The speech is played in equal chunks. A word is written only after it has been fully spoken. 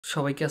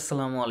সবাইকে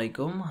আসসালামু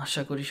আলাইকুম।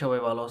 আশা করি সবাই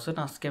ভালো আছেন।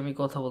 আজকে আমি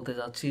কথা বলতে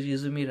যাচ্ছি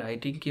রিজুমি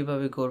রাইটিং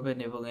কিভাবে করবেন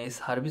এবং এই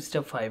সার্ভিসটা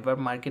ফাইবার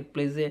মার্কেট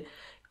প্লেসে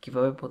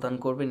কীভাবে প্রদান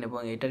করবেন এবং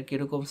এটার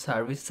কীরকম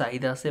সার্ভিস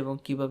চাহিদা আছে এবং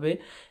কিভাবে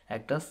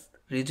একটা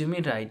রিজুমি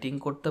রাইটিং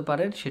করতে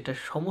পারেন সেটার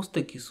সমস্ত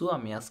কিছু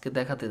আমি আজকে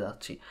দেখাতে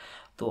যাচ্ছি।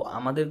 তো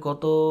আমাদের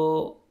গত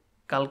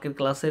কালকের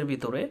ক্লাসের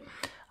ভিতরে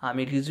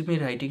আমি রিজুমি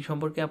রাইটিং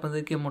সম্পর্কে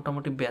আপনাদেরকে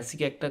মোটামুটি বেসিক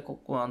একটা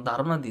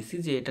ধারণা দিছি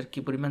যে এটার কী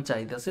পরিমাণ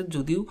চাহিদা আছে,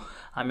 যদিও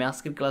আমি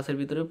আজকের ক্লাসের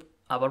ভিতরে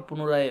আবার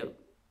পুনরায়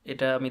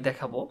এটা আমি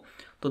দেখাবো।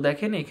 তো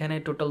দেখেন এখানে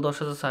টোটাল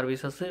 10,000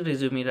 সার্ভিস আছে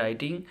রিজুমি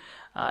রাইটিং।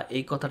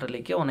 এই কথাটা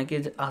লিখে অনেকে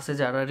আছে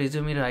যারা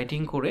রিজুমি রাইটিং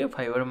করে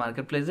ফাইবার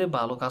মার্কেট প্লেসে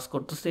ভালো কাজ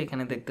করতেছে।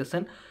 এখানে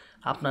দেখতেছেন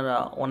আপনারা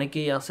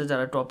অনেকেই আছে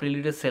যারা টপ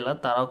রিলেটেড সেলার,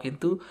 তারাও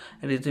কিন্তু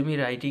রিজুমি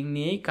রাইটিং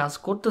নিয়েই কাজ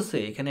করতেছে।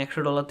 এখানে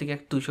 $100 থেকে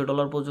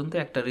 $200 পর্যন্ত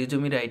একটা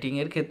রিজুমি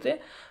রাইটিংয়ের ক্ষেত্রে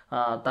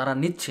তারা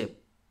নিচ্ছে,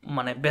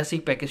 মানে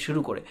বেসিক প্যাকেজ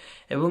শুরু করে।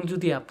 এবং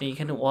যদি আপনি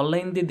এখানে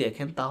অনলাইন দিয়ে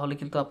দেখেন তাহলে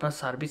কিন্তু আপনার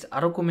সার্ভিস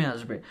আরও কমে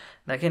আসবে।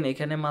 দেখেন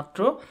এখানে মাত্র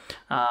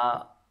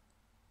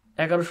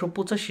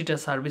 1185টা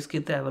সার্ভিস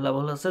কিন্তু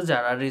অ্যাভেলেবল আছে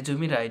যারা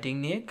রিজুমি রাইটিং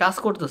নিয়ে কাজ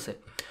করতেছে।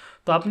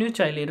 তো আপনিও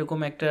চাইলে এরকম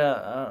একটা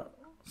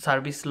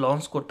সার্ভিস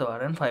লঞ্চ করতে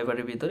পারেন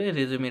ফাইবারের ভিতরে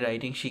রিজুমি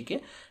রাইটিং শিখে।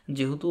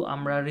 যেহেতু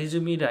আমরা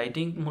রিজুমি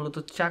রাইটিং মূলত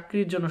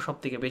চাকরির জন্য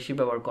সবথেকে বেশি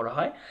ব্যবহার করা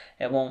হয়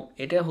এবং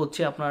এটা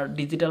হচ্ছে আপনার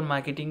ডিজিটাল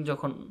মার্কেটিং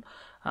যখন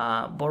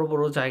বড়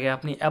বড় জায়গায়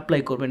আপনি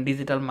অ্যাপ্লাই করবেন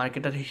ডিজিটাল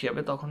মার্কেটার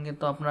হিসেবে, তখন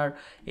কিন্তু আপনার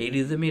এই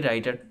রিজুমি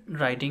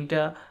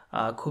রাইটিংটা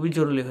খুবই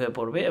জরুরি হয়ে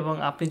পড়বে। এবং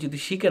আপনি যদি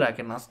শিখে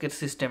রাখেন আজকের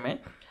সিস্টেমে,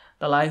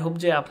 তাহলে আই হোপ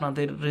যে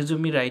আপনাদের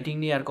রেজুমি রাইটিং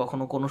নিয়ে আর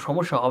কখনো কোনো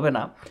সমস্যা হবে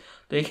না।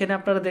 তো এখানে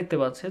আপনারা দেখতে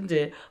পাচ্ছেন যে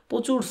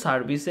প্রচুর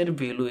সার্ভিসের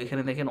ভ্যালু,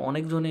 এখানে দেখেন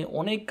অনেকজনে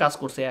অনেক কাজ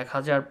করছে,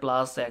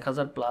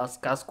 1000+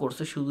 কাজ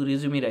করছে শুধু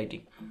রেজুমি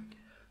রাইটিং।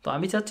 তো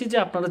আমি চাচ্ছি যে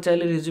আপনারা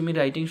চাইলে রেজুমি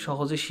রাইটিং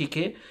সহজে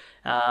শিখে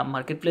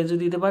মার্কেট প্লেসে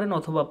দিতে পারেন,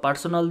 অথবা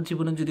পার্সোনাল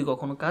জীবনে যদি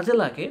কখনো কাজে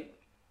লাগে,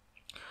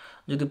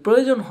 যদি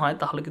প্রয়োজন হয়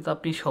তাহলে কিন্তু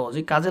আপনি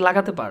সহজেই কাজে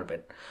লাগাতে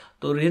পারবেন।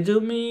 তো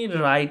রেজুমি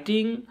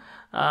রাইটিং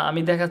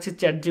আমি দেখাচ্ছি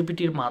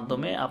চ্যাটজিপিটির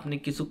মাধ্যমে। আপনি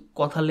কিছু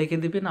কথা লিখে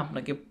দিবেন,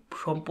 আপনাকে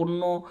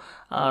সম্পূর্ণ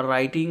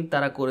রাইটিং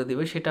তারা করে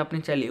দেবে। সেটা আপনি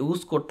চাইলে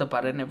ইউজ করতে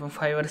পারেন এবং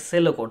ফাইবার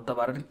সেলও করতে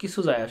পারেন, কিছু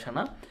যায় আসে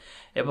না।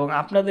 এবং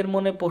আপনাদের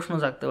মনে প্রশ্ন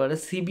জাগতে পারে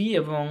সিবি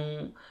এবং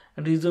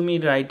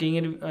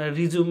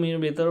রিজুমির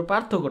ভেতরে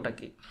পার্থক্যটা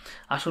কী।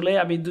 আসলে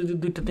আমি যদি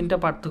 2-3টা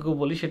পার্থক্য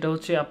বলি, সেটা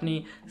হচ্ছে আপনি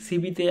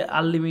সিবিতে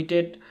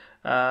আনলিমিটেড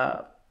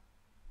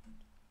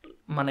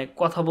মানে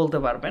কথা বলতে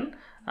পারবেন,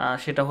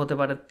 সেটা হতে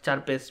পারে 4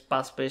 পেজ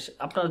 5 পেজ,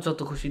 আপনারা যত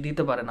খুশি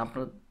দিতে পারেন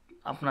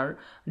আপনার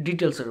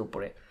ডিটেলসের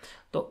উপরে।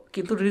 তো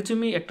কিন্তু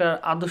রেজুমি একটা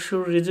আদর্শ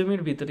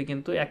রেজুমির ভিতরে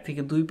কিন্তু 1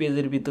 থেকে 2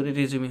 পেজের ভিতরে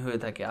রেজুমি হয়ে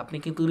থাকে। আপনি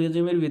কিন্তু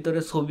রেজুমির ভিতরে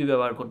ছবি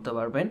ব্যবহার করতে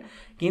পারবেন,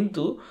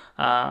 কিন্তু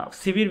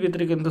সিভির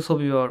ভিতরে কিন্তু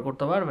ছবি ব্যবহার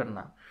করতে পারবেন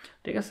না।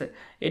 ঠিক আছে,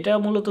 এটা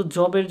মূলত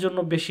জবের জন্য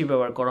বেশি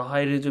ব্যবহার করা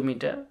হয়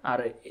রেজুমিটা। আর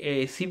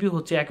এই সিভি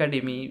হচ্ছে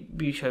একাডেমি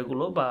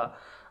বিষয়গুলো বা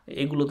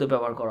এগুলোতে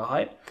ব্যবহার করা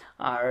হয়।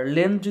 আর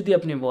লেন্থ যদি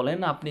আপনি বলেন,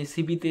 আপনি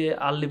সিবিতে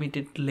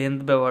আনলিমিটেড লেন্থ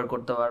ব্যবহার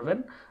করতে পারবেন,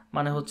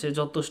 মানে হচ্ছে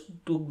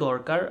যতটুকু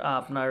দরকার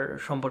আপনার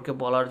সম্পর্কে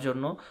বলার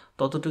জন্য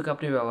ততটুকু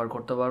আপনি ব্যবহার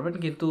করতে পারবেন।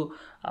 কিন্তু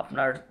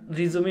আপনার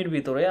রিজুমির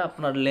ভিতরে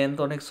আপনার লেন্থ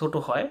অনেক ছোট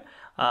হয়,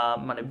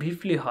 মানে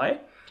ব্রিফলি হয়।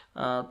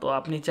 তো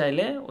আপনি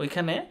চাইলে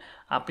ওইখানে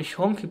আপনি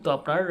সংক্ষিপ্ত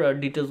আপনার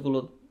ডিটেলসগুলো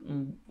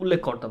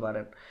উল্লেখ করতে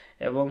পারেন।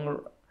 এবং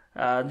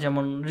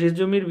যেমন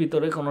রিজুমির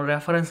ভিতরে কোনো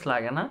রেফারেন্স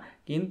লাগে না,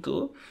 কিন্তু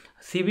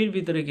সিভির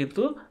ভিতরে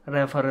কিন্তু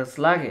রেফারেন্স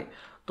লাগে।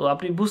 তো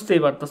আপনি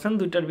বুঝতেই পারতেছেন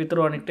দুইটার ভিতরে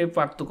অনেকটাই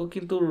পার্থক্য।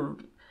 কিন্তু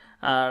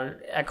আর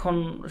এখন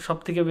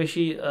সবথেকে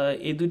বেশি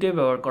এই দুইটাই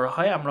ব্যবহার করা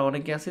হয়। আমরা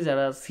অনেকে আছি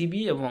যারা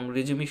সিভি এবং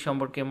রেজুমি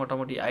সম্পর্কে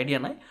মোটামুটি আইডিয়া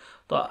নাই।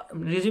 তো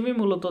রেজুমি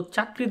মূলত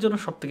চাকরির জন্য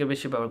সবথেকে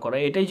বেশি ব্যবহার করা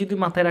হয়। এটাই যদি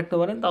মাথায় রাখতে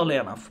পারেন তাহলে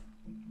এনাফ।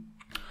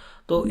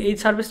 তো এই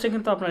সার্ভিসটা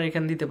কিন্তু আপনারা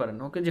এখানে দিতে পারেন।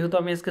 ওকে, যেহেতু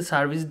আমি আজকে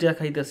সার্ভিস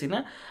দেখাইতেছি না,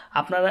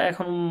 আপনারা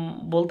এখন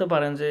বলতে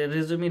পারেন যে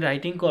রেজুমি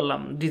রাইটিং করলাম,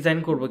 ডিজাইন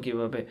করব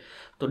কিভাবে।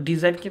 তো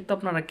ডিজাইন কিন্তু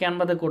আপনারা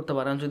ক্যানভাতে করতে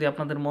পারেন। যদি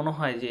আপনাদের মনে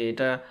হয় যে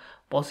এটা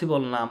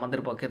পসিবল না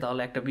আমাদের পক্ষে,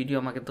 তাহলে একটা ভিডিও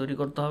আমাকে তৈরি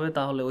করতে হবে,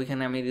 তাহলে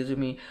ওইখানে আমি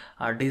রেজুমি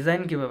আর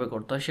ডিজাইন কীভাবে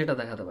করতে হয় সেটা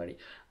দেখাতে পারি।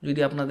 যদি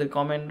আপনাদের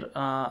কমেন্ট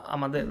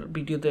আমাদের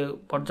ভিডিওতে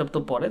পর্যাপ্ত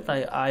পড়ে, তাই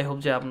আই হোপ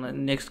যে আপনার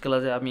নেক্সট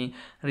ক্লাসে আমি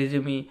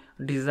রেজুমি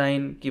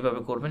ডিজাইন কিভাবে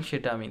করবেন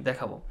সেটা আমি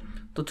দেখাবো।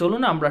 তো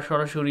চলুন আমরা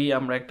সরাসরি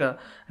একটা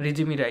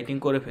রেজুমি রাইটিং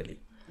করে ফেলি।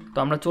 তো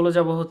আমরা চলে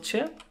যাব হচ্ছে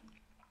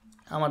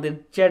আমাদের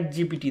চ্যাট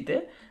জিপিটিতে।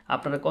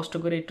 আপনারা কষ্ট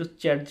করে একটু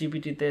চ্যাট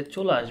জিপিটিতে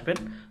চলে আসবেন।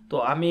 তো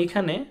আমি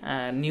এখানে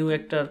নিউ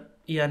একটা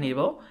নিব।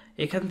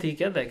 এখান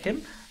থেকে দেখেন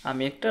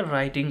আমি একটা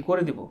রাইটিং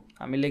করে দিব।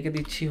 আমি লিখে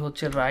দিচ্ছি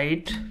হচ্ছে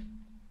write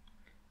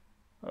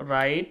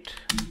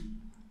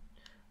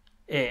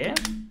a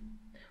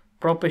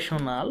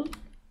professional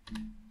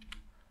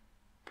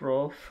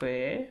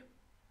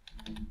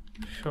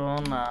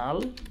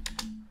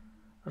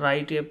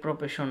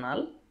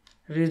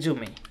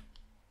resume.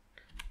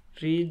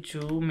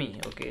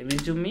 Okay,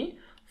 resume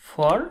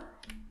for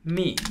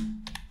me.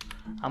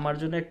 আমার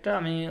জন্য একটা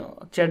আমি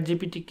চ্যাট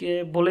জিপিটিকে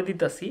বলে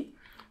দিতেছি,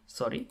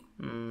 সরি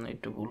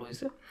একটু ভুল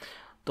হয়েছে।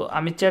 তো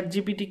আমি চ্যাট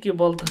জিপিটিকে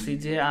বলতেছি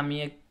যে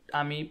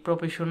আমি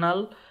প্রফেশনাল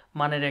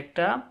মানের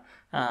একটা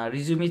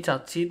রিজিউমি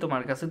চাচ্ছি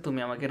তোমার কাছে, তুমি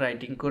আমাকে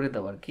রাইটিং করে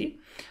দাও আর কি।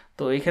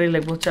 তো এখানে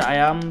লিখবো হচ্ছে I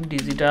am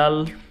digital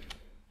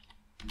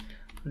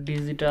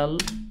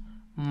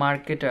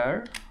marketer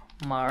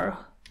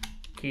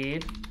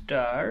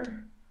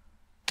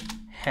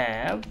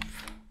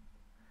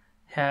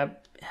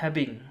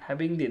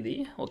having দিদি,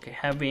 ওকে,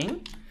 having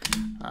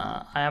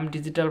I am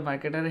digital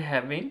marketer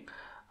having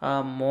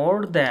more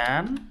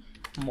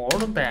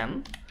than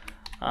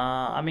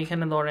আমি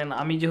এখানে ধরেন,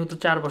 আমি যেহেতু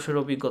 4 বছর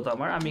অভিজ্ঞতা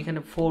আমার, আমি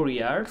এখানে 4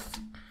 ইয়ার্স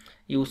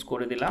ইউজ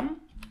করে দিলাম,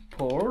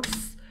 4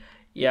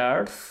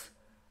 ইয়ার্স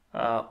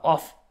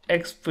অফ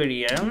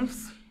এক্সপিরিয়েন্স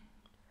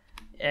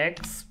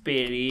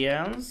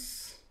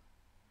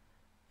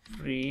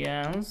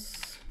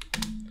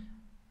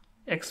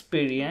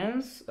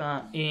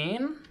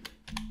ইন,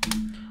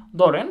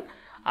 ধরেন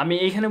আমি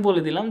এইখানে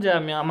বলে দিলাম যে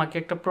আমাকে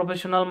একটা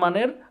প্রফেশনাল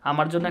মানের,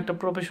 আমার জন্য একটা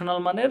প্রফেশনাল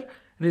মানের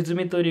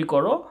রিজিউমি তৈরি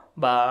করো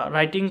বা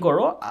রাইটিং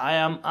করো।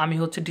 আমি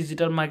হচ্ছে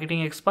ডিজিটাল মার্কেটিং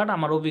এক্সপার্ট,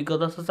 আমার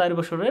অভিজ্ঞতা আছে 4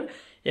 বছরের,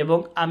 এবং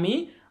আমি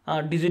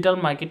ডিজিটাল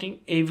মার্কেটিং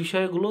এই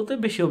বিষয়গুলোতে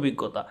বেশি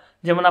অভিজ্ঞতা।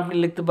 যেমন আপনি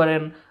লিখতে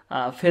পারেন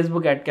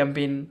Facebook ad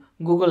campaign,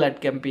 Google ad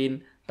campaign,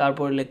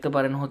 তারপরে লিখতে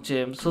পারেন হচ্ছে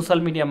সোশ্যাল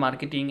মিডিয়া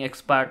মার্কেটিং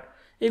এক্সপার্ট,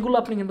 এগুলো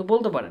আপনি কিন্তু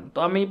বলতে পারেন। তো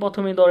আমি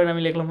প্রথমেই ধরেন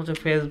আমি লিখলাম হচ্ছে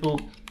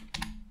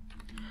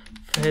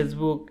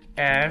ফেসবুক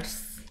অ্যাডস,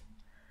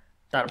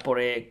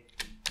 তারপরে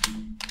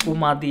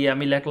কুমা দিয়ে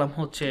আমি লিখলাম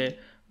হচ্ছে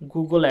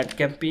Google ad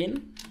campaign,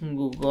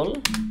 Google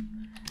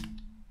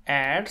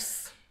ads,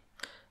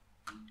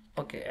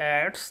 ওকে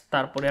অ্যাডস,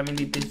 তারপরে আমি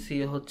দিতেছি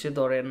হচ্ছে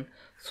ধরেন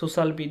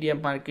সোশ্যাল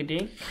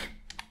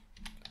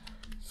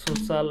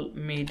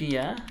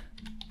মিডিয়া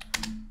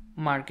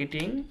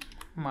মার্কেটিং,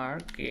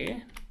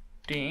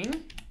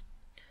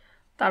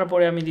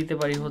 তারপরে আমি দিতে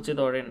পারি হচ্ছে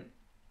ধরেন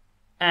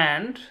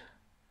অ্যান্ড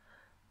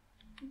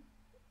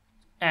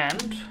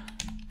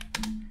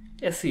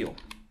এসইও,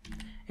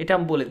 এটা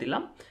আমি বলে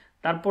দিলাম।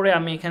 তারপরে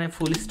আমি এখানে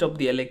ফুল স্টপ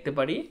দিয়ে লিখতে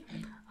পারি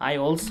আই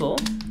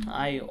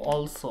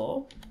অলসো,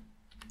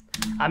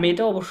 আমি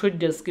এটা অবশ্যই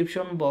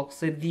ডেসক্রিপশন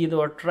বক্সে দিয়ে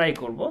দেওয়ার ট্রাই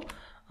করব,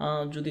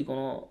 যদি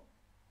কোনো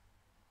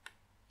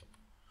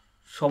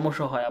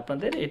সমস্যা হয়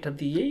আপনাদের, এটা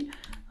দিয়েই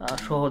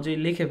সহজেই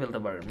লিখে ফেলতে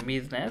পারেন।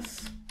 Business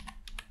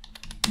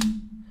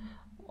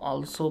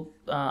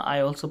I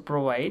also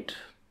provide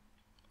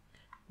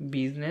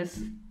business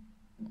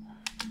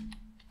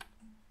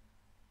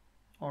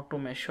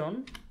automations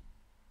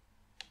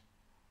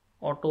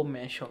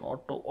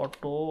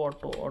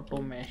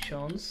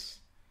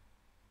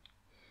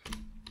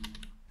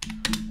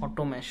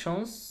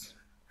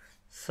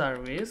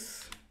service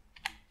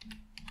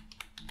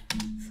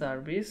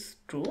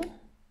to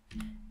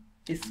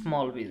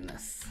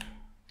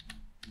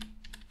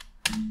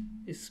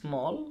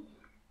small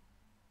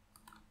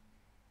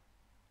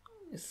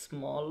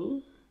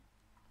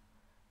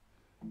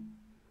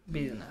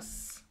business,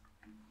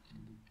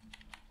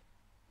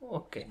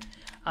 ওকে।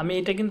 আমি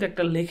এটা কিন্তু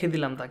একটা লিখে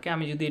দিলাম তাকে।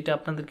 আমি যদি এটা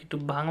আপনাদেরকে একটু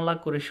বাংলা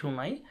করে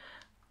শোনাই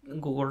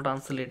গুগল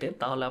ট্রান্সলেটে,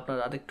 তাহলে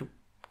আপনারা আরেকটু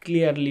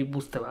ক্লিয়ারলি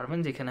বুঝতে পারবেন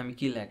যেখানে আমি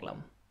কি লিখলাম।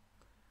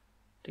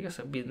 ঠিক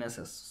আছে,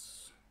 বিজনেসেস,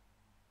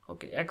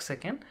 ওকে, 1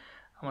 সেকেন্ড,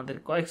 আমাদের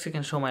কয়েক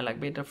সেকেন্ড সময়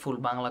লাগবে এটা ফুল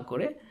বাংলা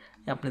করে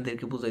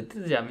আপনাদেরকে বুঝাইতে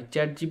যে আমি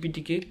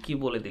ChatGPT-কে কি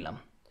বলে দিলাম।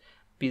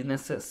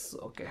 বিজনেসেস,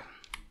 ওকে,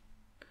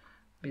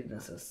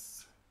 বিজনেসেস,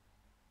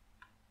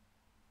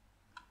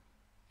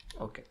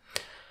 ওকে।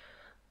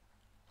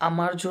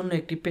 আমার জন্য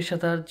একটি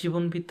পেশাদার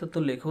জীবন বৃত্তান্ত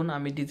লিখুন।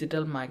 আমি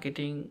ডিজিটাল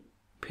মার্কেটিং,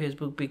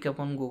 ফেসবুক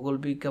বিজ্ঞাপন, গুগল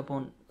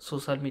বিজ্ঞাপন,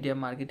 সোশ্যাল মিডিয়া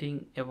মার্কেটিং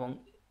এবং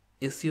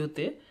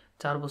এসইওতে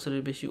 4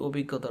 বছরের বেশি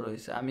অভিজ্ঞতা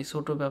রয়েছে। আমি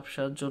ছোট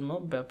ব্যবসার জন্য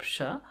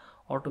ব্যবসা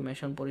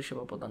অটোমেশন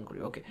পরিষেবা প্রদান করি।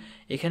 ওকে,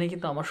 এখানে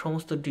কিন্তু আমার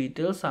সমস্ত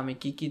ডিটেলস, আমি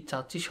কি কি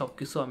চাচ্ছি সব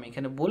কিছু আমি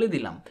এখানে বলে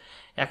দিলাম।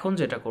 এখন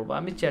যেটা করব,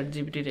 আমি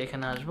ChatGPT-র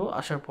এখানে আসবো,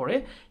 আসার পরে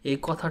এই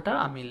কথাটা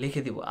আমি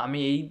লিখে দিব। আমি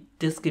এই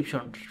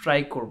ডেসক্রিপশন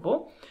ট্রাই করব,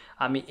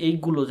 আমি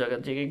এইগুলো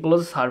জায়গায় যেগুলো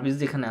সার্ভিস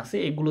যেখানে আছে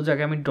এইগুলো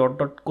জায়গায় আমি ডট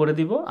করে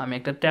দিব। আমি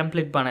একটা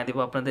টেমপ্লেট বানিয়ে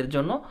দেবো আপনাদের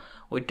জন্য।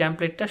 ওই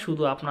টেমপ্লেটটা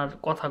শুধু আপনার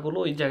কথাগুলো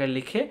ওই জায়গায়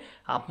লিখে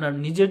আপনার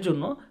নিজের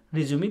জন্য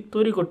রিজিউমি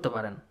তৈরি করতে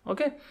পারেন।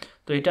 ওকে,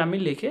 তো এটা আমি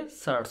লিখে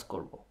সার্চ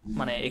করব,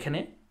 মানে এখানে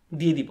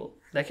দিয়ে দিব।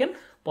 দেখেন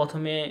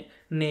প্রথমে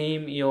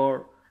name, your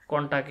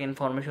contact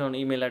information,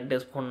 email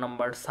address, phone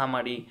number,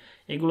 summary,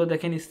 এগুলো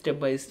দেখেন স্টেপ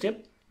বাই স্টেপ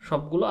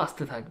সবগুলো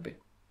আসতে থাকবে।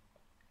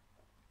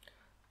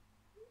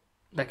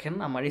 দেখেন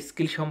আমার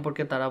স্কিল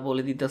সম্পর্কে তারা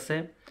বলে দিতেছে,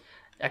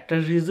 একটা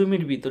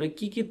রিজিউমির ভিতরে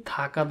কি কি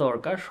থাকা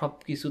দরকার সব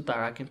কিছু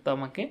তারা কিন্তু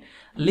আমাকে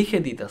লিখে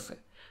দিতেছে।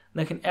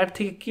 দেখেন এর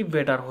থেকে কি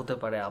বেটার হতে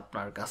পারে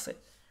আপনার কাছে,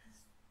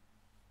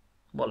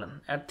 বলেন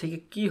এর থেকে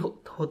কি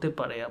হতে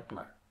পারে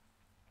আপনার।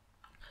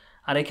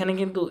 আর এখানে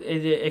কিন্তু এই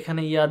যে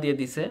এখানে ইয়া দিয়ে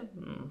দিছে,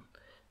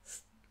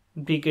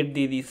 ব্রিকেট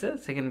দিয়ে দিছে,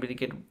 সেকেন্ড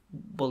ব্রিকেট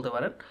বলতে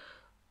পারেন।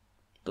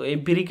 তো এই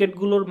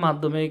ব্রিকেটগুলোর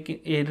মাধ্যমে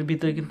এর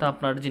ভিতরে কিন্তু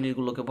আপনার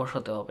জিনিসগুলোকে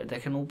বসাতে হবে।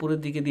 দেখেন উপরের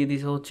দিকে দিয়ে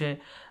দিছে হচ্ছে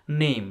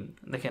নেম,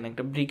 দেখেন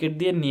একটা ব্রিকেট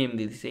দিয়ে নেম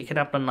দিয়ে দিছে, এখানে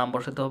আপনার নাম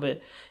বসাতে হবে,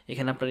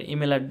 এখানে আপনার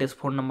ইমেল অ্যাড্রেস,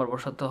 ফোন নাম্বার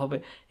বসাতে হবে,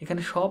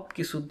 এখানে সব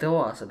কিছু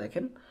দেওয়া আছে।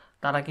 দেখেন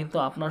তারা কিন্তু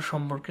আপনার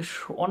সম্পর্কে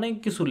অনেক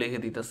কিছু লিখে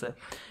দিতেছে।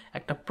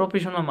 একটা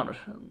প্রফেশনাল মানুষ,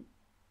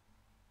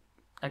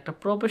 একটা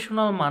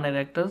প্রফেশনাল মানের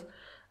একটা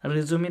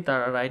রেজুমি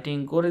তারা রাইটিং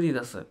করে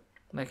দিতেছে।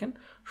 দেখেন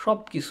সব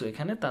কিছু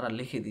এখানে তারা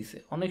লিখে দিছে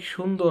অনেক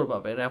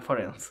সুন্দরভাবে,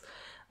 রেফারেন্স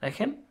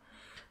দেখেন।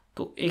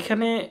 তো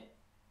এখানে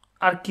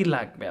আর কি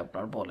লাগবে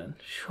আপনার বলেন,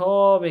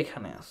 সব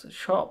এখানে আছে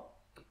সব।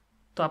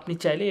 তো আপনি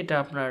চাইলে এটা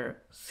আপনার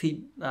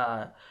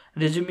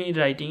রেজুমি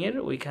রাইটিংয়ের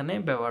ওইখানে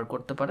ব্যবহার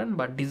করতে পারেন,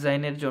 বা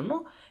ডিজাইনের জন্য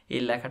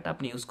এই লেখাটা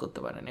আপনি ইউজ করতে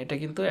পারেন। এটা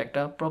কিন্তু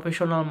একটা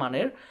প্রফেশনাল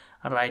মানের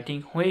রাইটিং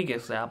হয়ে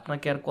গেছে,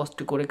 আপনাকে আর কষ্ট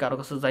করে কারো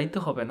কাছে যাইতে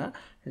হবে না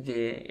যে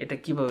এটা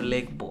কিভাবে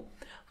লিখবো।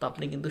 তো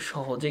আপনি কিন্তু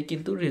সহজেই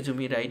কিন্তু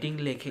রেজুমি রাইটিং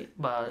লেখে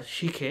বা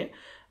শিখে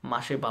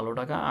মাসে 12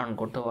 টাকা আর্ন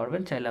করতে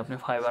পারবেন। চাইলে আপনি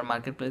ফাইবার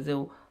মার্কেট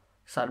প্লেসেও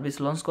সার্ভিস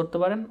লঞ্চ করতে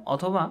পারেন,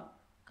 অথবা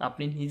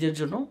আপনি নিজের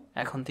জন্য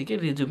এখন থেকে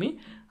রেজুমি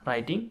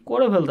রাইটিং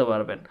করে ফেলতে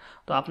পারবেন।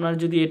 তো আপনার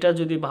যদি এটা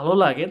যদি ভালো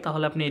লাগে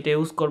তাহলে আপনি এটা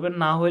ইউজ করবেন,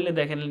 না হলে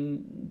দেখেন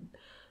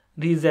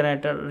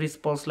রিজেনারেটর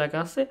রেসপন্স লেখা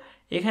আছে,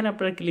 এখানে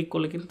আপনারা ক্লিক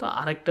করলে কিন্তু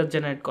আরেকটা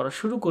জেনারেট করা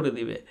শুরু করে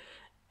দিবে,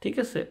 ঠিক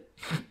আছে।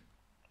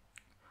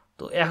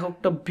 তো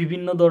একটা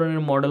বিভিন্ন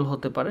ধরনের মডেল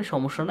হতে পারে,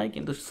 সমস্যা নাই,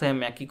 কিন্তু সেম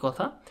একই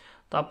কথা।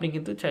 তো আপনি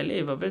কিন্তু চাইলে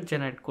এভাবে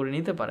জেনারেট করে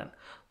নিতে পারেন।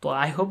 তো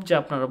আই হোপ যে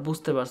আপনারা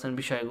বুঝতে পারছেন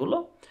বিষয়গুলো।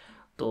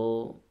 তো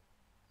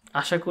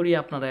আশা করি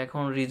আপনারা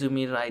এখন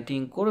রিজুমি রাইটিং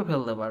করে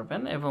ফেলতে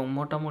পারবেন এবং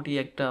মোটামুটি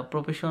একটা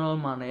প্রফেশনাল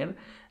মানের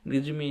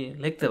রিজুমি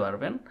লিখতে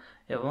পারবেন,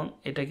 এবং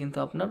এটা কিন্তু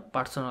আপনার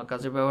পার্সোনাল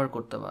কাজে ব্যবহার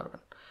করতে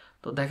পারবেন।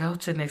 তো দেখা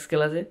হচ্ছে নেক্সট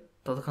ক্লাসে,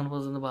 ততক্ষণ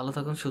পর্যন্ত ভালো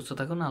থাকুন, সুস্থ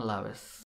থাকুন, আল্লাহ হাফেজ।